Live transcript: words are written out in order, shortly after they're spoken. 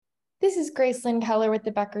This is Grace Lynn Keller with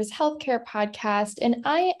the Becker's Healthcare Podcast, and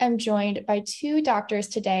I am joined by two doctors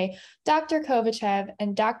today, Dr. Kovachev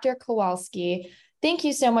and Dr. Kowalski. Thank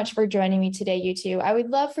you so much for joining me today, you two. I would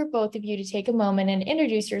love for both of you to take a moment and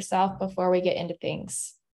introduce yourself before we get into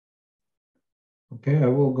things. Okay, I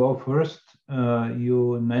will go first.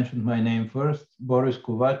 You mentioned my name first, Boris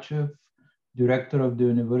Kovachev, Director of the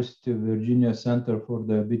University of Virginia Center for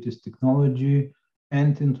Diabetes Technology,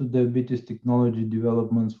 and into diabetes technology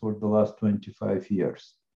developments for the last 25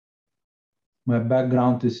 years. My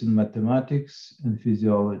background is in mathematics and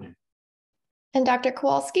physiology. And Dr.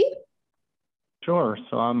 Kowalski? Sure.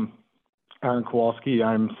 So I'm Aaron Kowalski.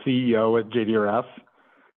 I'm CEO at JDRF.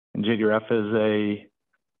 And JDRF is a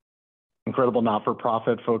incredible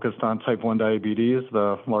not-for-profit focused on type 1 diabetes,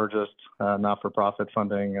 the largest not-for-profit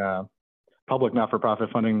funding, public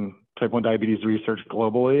not-for-profit funding type 1 diabetes research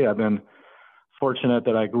globally. I've been fortunate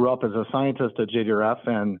that I grew up as a scientist at JDRF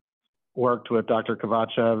and worked with Dr.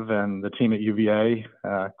 Kovachev and the team at UVA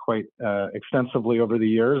quite extensively over the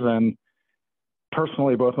years. And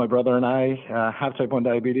personally, both my brother and I have type 1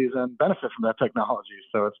 diabetes and benefit from that technology.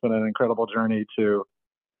 So it's been an incredible journey to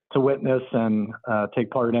witness and take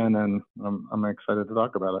part in, and I'm excited to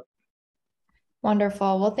talk about it.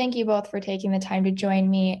 Wonderful. Well, thank you both for taking the time to join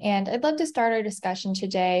me. And I'd love to start our discussion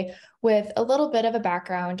today with a little bit of a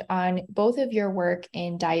background on both of your work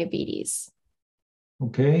in diabetes.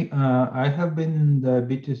 Okay, I have been in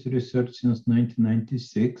diabetes research since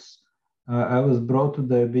 1996. I was brought to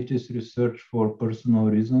diabetes research for personal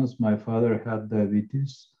reasons. My father had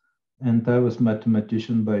diabetes, and I was a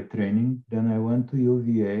mathematician by training. Then I went to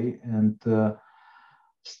UVA and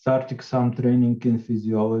started some training in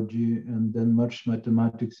physiology, and then much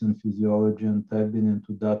mathematics and physiology, and I've been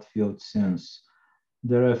into that field since.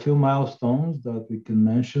 There are a few milestones that we can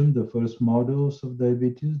mention. The first models of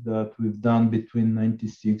diabetes that we've done between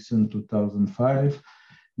 96 and 2005.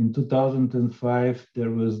 In 2005,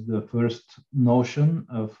 there was the first notion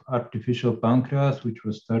of artificial pancreas, which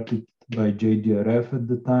was started by JDRF at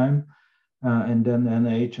the time, and then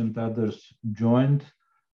NIH and others joined.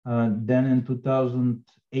 Then in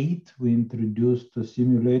 2008, we introduced a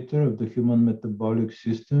simulator of the human metabolic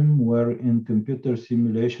system, where in computer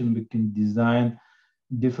simulation, we can design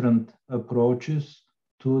different approaches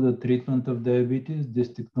to the treatment of diabetes.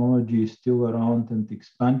 This technology is still around and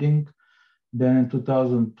expanding. Then in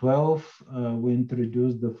 2012, we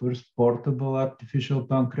introduced the first portable artificial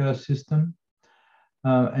pancreas system.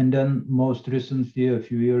 And then most recently, a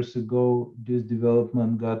few years ago, this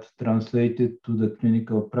development got translated to the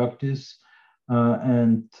clinical practice,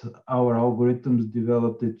 and our algorithms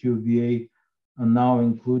developed at UVA are now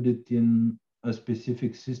included in a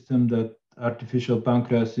specific system, that artificial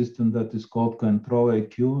pancreas system that is called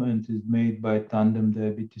Control-IQ and is made by Tandem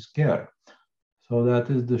Diabetes Care. So that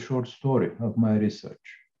is the short story of my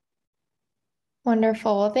research.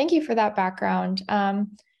 Wonderful. Well, thank you for that background.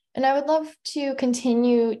 And I would love to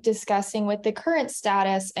continue discussing with the current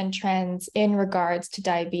status and trends in regards to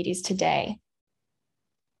diabetes today.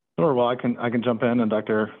 Sure. Well, I can jump in, and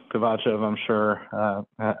Dr. Kovachev, I'm sure,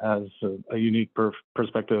 has a unique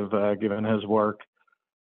perspective given his work.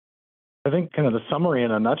 I think kind of the summary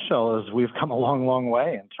in a nutshell is we've come a long, long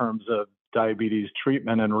way in terms of diabetes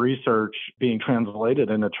treatment and research being translated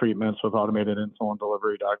into treatments with automated insulin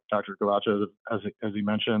delivery. Dr. Kovachev, as he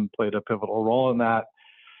mentioned, played a pivotal role in that.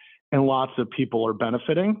 And lots of people are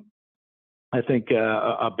benefiting. I think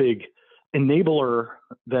a big enabler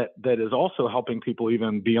that is also helping people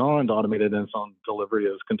even beyond automated insulin delivery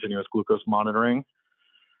is continuous glucose monitoring.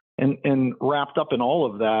 And wrapped up in all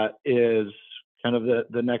of that is kind of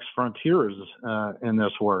the next frontiers in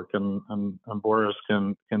this work. And Boris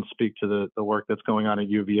can speak to the work that's going on at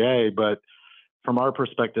UVA. But from our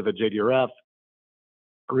perspective at JDRF,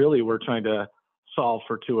 really we're trying to solve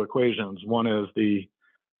for two equations. One is the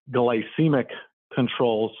glycemic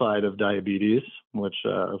control side of diabetes, which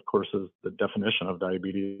of course is the definition of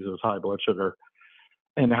diabetes, is high blood sugar.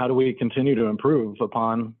 And how do we continue to improve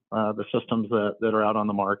upon the systems that are out on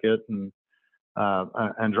the market and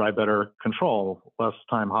drive better control, less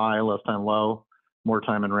time high, less time low, more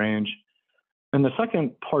time in range. And the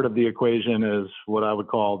second part of the equation is what I would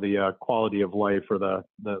call the quality of life, or the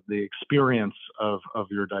experience of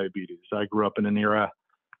your diabetes. I grew up in an era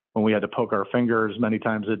when we had to poke our fingers many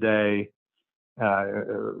times a day,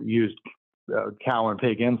 used cow and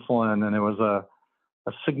pig insulin, and it was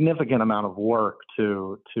a significant amount of work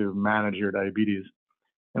to manage your diabetes.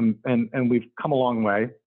 And we've come a long way,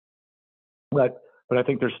 but I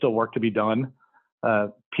think there's still work to be done.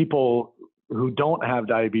 People who don't have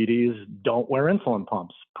diabetes don't wear insulin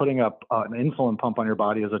pumps. Putting up an insulin pump on your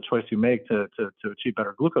body is a choice you make to achieve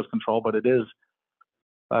better glucose control, but it is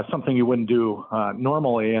something you wouldn't do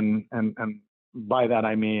normally. And by that,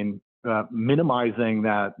 I mean minimizing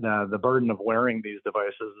the burden of wearing these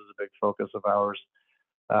devices is a big focus of ours.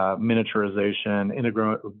 Miniaturization,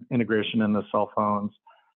 integration in the cell phones,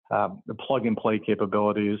 the plug and play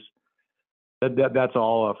capabilities. That's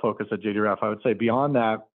all a focus at JDRF. I would say beyond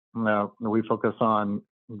that, we focus on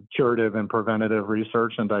curative and preventative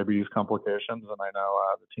research and diabetes complications. And I know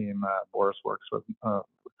the team Boris works with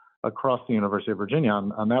across the University of Virginia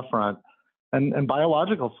on that front. And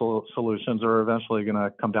biological solutions are eventually going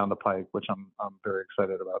to come down the pike, which I'm very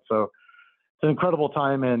excited about. So it's an incredible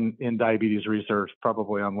time in diabetes research,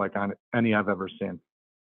 probably unlike any I've ever seen.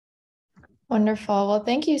 Wonderful. Well,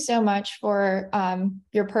 thank you so much for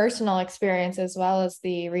your personal experience as well as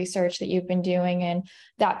the research that you've been doing and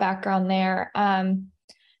that background there.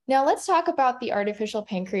 Now let's talk about the artificial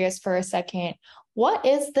pancreas for a second. What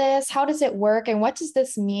is this? How does it work? And what does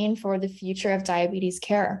this mean for the future of diabetes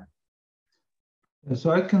care?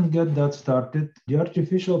 So I can get that started. The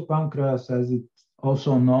artificial pancreas, as it's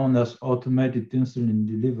also known as automated insulin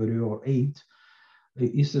delivery or AID,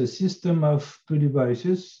 is a system of two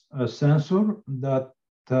devices, a sensor that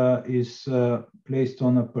is placed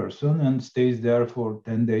on a person and stays there for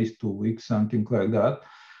 10 days, 2 weeks, something like that,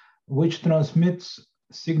 which transmits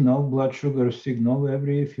signal, blood sugar signal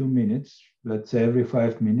every few minutes, let's say every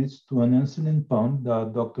 5 minutes, to an insulin pump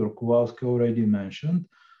that Dr. Kowalski already mentioned,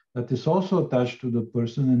 that is also attached to the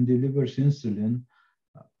person and delivers insulin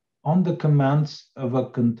on the commands of a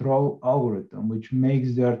control algorithm, which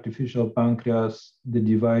makes the artificial pancreas the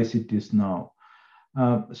device it is now.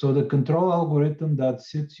 So the control algorithm that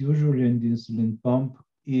sits usually in the insulin pump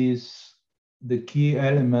is the key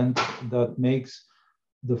element that makes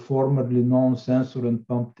the formerly known sensor and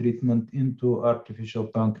pump treatment into artificial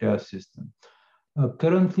pancreas system.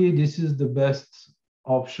 Currently, this is the best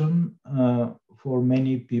option for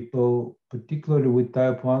many people, particularly with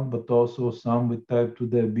type 1, but also some with type 2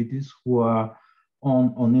 diabetes who are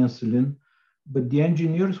on insulin. But the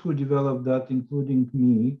engineers who developed that, including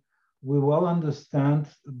me, we well understand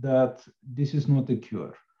that this is not a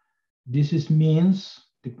cure. This is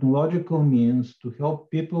technological means to help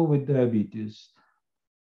people with diabetes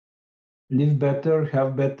live better,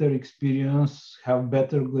 have better experience, have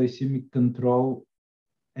better glycemic control,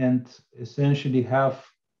 and essentially have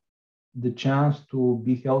the chance to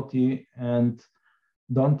be healthy and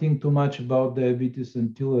don't think too much about diabetes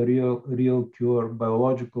until a real cure,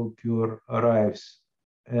 biological cure arrives.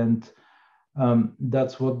 And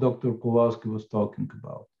that's what Dr. Kowalski was talking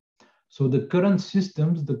about. So the current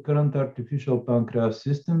systems, the current artificial pancreas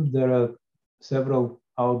systems, there are several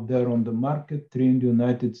out there on the market, 3 in the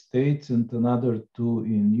United States and another 2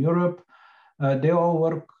 in Europe. They all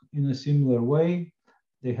work in a similar way.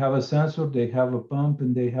 They have a sensor, they have a pump,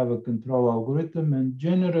 and they have a control algorithm, and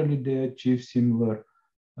generally they achieve similar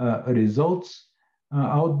results.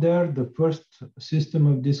 Out there, the first system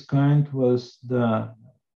of this kind was the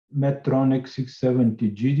Medtronic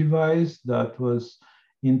 670G device that was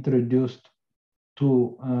introduced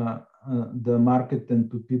to the market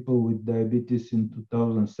and to people with diabetes in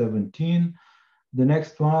 2017. The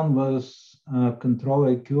next one was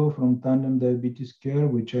Control-IQ from Tandem Diabetes Care,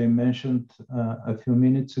 which I mentioned a few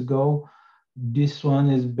minutes ago. This one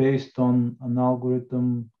is based on an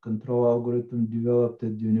control algorithm developed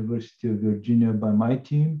at the University of Virginia by my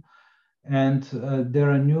team. And there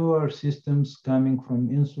are newer systems coming from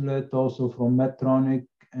Insulet, also from Medtronic,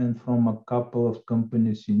 and from a couple of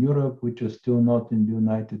companies in Europe, which are still not in the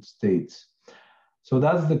United States. So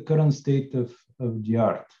that's the current state of the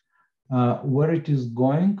art. Where it is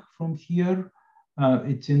going from here,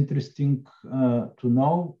 it's interesting to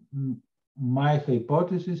know. My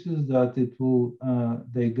hypothesis is that it will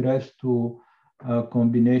digress to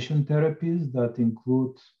combination therapies that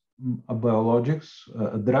include biologics,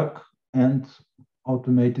 a drug, and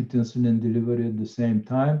automated insulin delivery at the same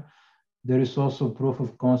time. There is also proof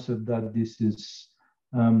of concept that this is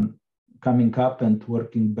coming up and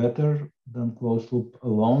working better than closed loop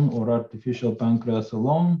alone or artificial pancreas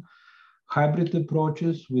alone. Hybrid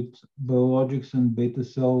approaches with biologics and beta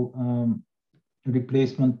cell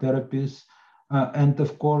replacement therapies, and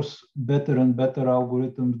of course, better and better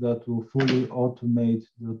algorithms that will fully automate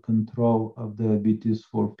the control of diabetes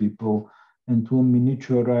for people and will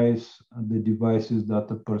miniaturize the devices that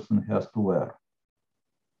a person has to wear.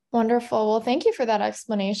 Wonderful. Well, thank you for that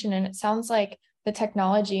explanation. And it sounds like the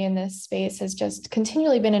technology in this space has just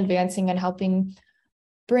continually been advancing and helping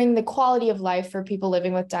bring the quality of life for people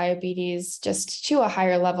living with diabetes just to a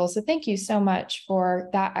higher level. So thank you so much for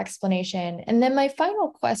that explanation. And then my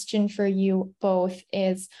final question for you both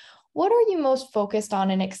is, what are you most focused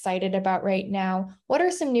on and excited about right now? What are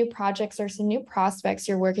some new projects or some new prospects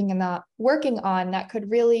you're working on that could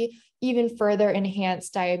really even further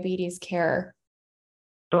enhance diabetes care?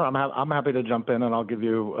 Sure, I'm happy to jump in, and I'll give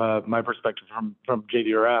you my perspective from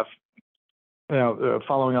JDRF.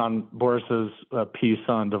 Following on Boris's piece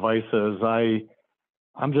on devices,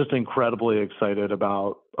 I'm just incredibly excited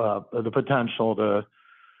about the potential to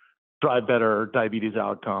drive better diabetes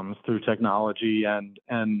outcomes through technology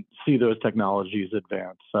and see those technologies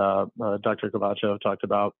advance. Dr. Kovachev talked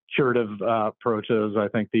about curative approaches. I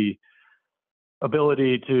think the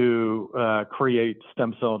ability to create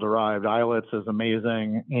stem cell derived islets is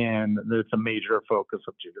amazing, and it's a major focus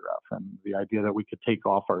of JDRF. And the idea that we could take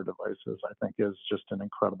off our devices, I think, is just an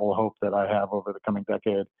incredible hope that I have over the coming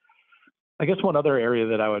decade. I guess one other area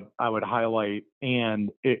that I would highlight, and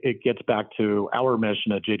it gets back to our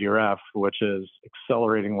mission at JDRF, which is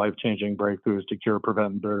accelerating life-changing breakthroughs to cure,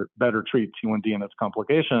 prevent, better treat T1D and its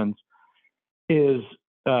complications, is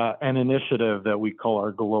an initiative that we call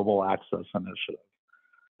our Global Access Initiative.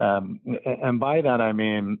 And by that, I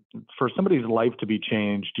mean, for somebody's life to be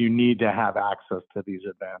changed, you need to have access to these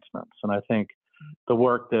advancements. And I think the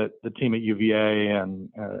work that the team at UVA and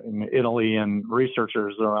in Italy and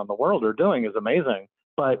researchers around the world are doing is amazing.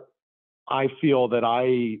 But I feel that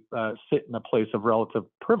I sit in a place of relative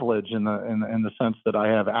privilege in the sense that I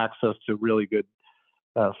have access to really good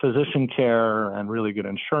physician care and really good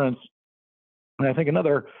insurance. And I think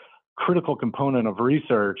another critical component of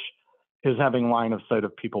research is having line of sight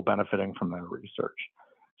of people benefiting from that research.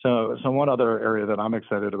 So one other area that I'm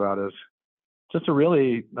excited about is just a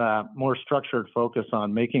really more structured focus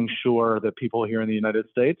on making sure that people here in the United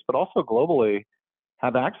States, but also globally,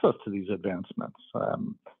 have access to these advancements.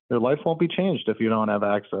 Your life won't be changed if you don't have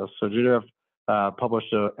access. So JDRF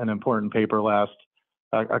published an important paper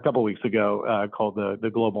a couple weeks ago called the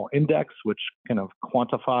Global Index, which kind of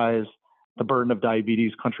quantifies the burden of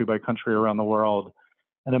diabetes country by country around the world.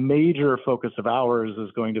 And a major focus of ours is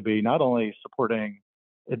going to be not only supporting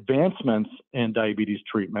advancements in diabetes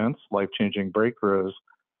treatments, life-changing breakthroughs,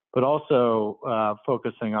 but also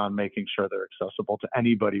focusing on making sure they're accessible to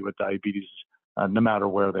anybody with diabetes, no matter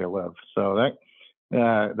where they live. So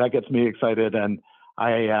that gets me excited, and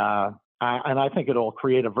I think it'll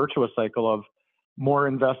create a virtuous cycle of more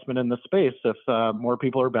investment in the space. If more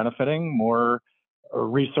people are benefiting, more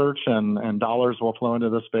research and dollars will flow into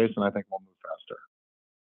the space, and I think we'll move faster.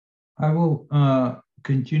 I will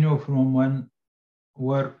continue from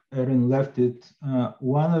where Erin left it.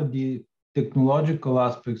 One of the technological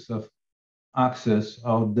aspects of access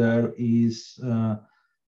out there is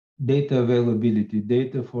data availability,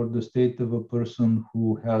 data for the state of a person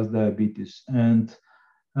who has diabetes. And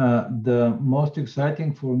the most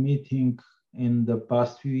exciting for me thing in the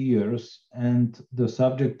past few years, and the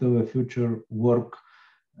subject of a future work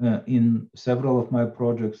in several of my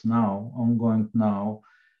projects now, ongoing now,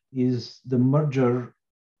 is the merger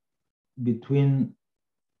between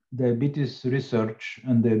diabetes research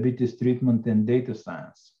and diabetes treatment and data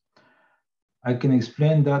science. I can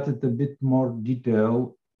explain that in a bit more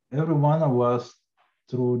detail. Every one of us,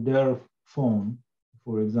 through their phone,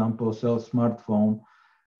 for example, cell smartphone,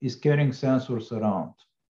 is carrying sensors around.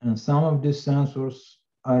 And some of these sensors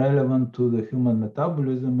are relevant to the human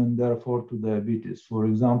metabolism and therefore to diabetes. For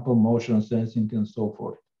example, motion sensing and so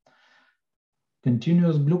forth.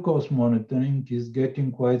 Continuous glucose monitoring is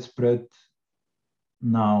getting widespread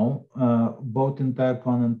now, both in type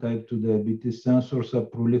 1 and type 2 diabetes. Sensors are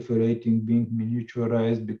proliferating, being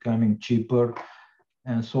miniaturized, becoming cheaper,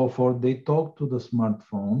 and so forth. They talk to the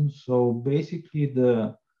smartphone. So basically,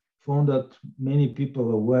 the phone that many people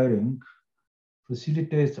are wearing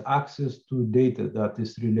facilitates access to data that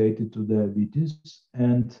is related to diabetes.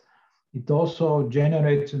 And it also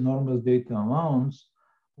generates enormous data amounts,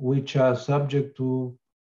 which are subject to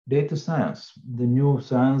data science, the new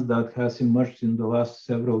science that has emerged in the last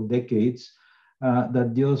several decades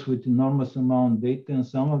that deals with enormous amount of data, and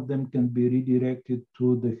some of them can be redirected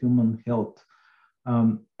to the human health.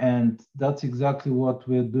 And that's exactly what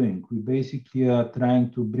we're doing. We basically are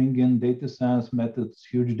trying to bring in data science methods,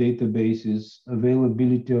 huge databases,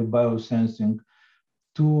 availability of biosensing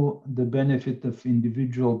to the benefit of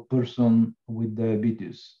individual person with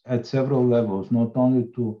diabetes at several levels, not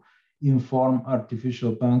only to inform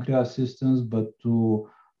artificial pancreas systems, but to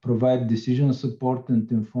provide decision support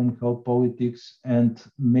and inform health politics and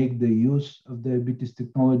make the use of diabetes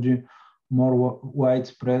technology more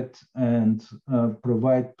widespread and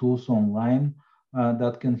provide tools online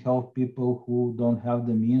that can help people who don't have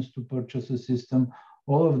the means to purchase a system.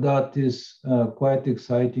 All of that is quite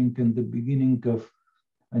exciting and the beginning of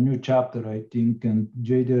a new chapter, I think, and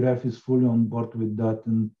JDRF is fully on board with that,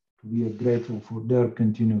 and we are grateful for their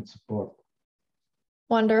continued support.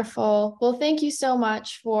 Wonderful. Well, thank you so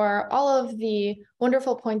much for all of the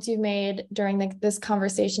wonderful points you've made during this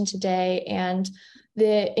conversation today and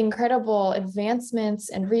the incredible advancements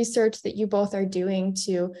and research that you both are doing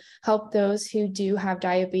to help those who do have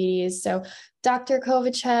diabetes. So Dr.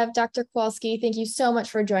 Kovachev, Dr. Kowalski, thank you so much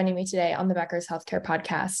for joining me today on the Becker's Healthcare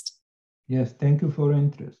Podcast. Yes, thank you for your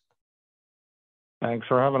interest. Thanks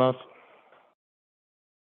for having us.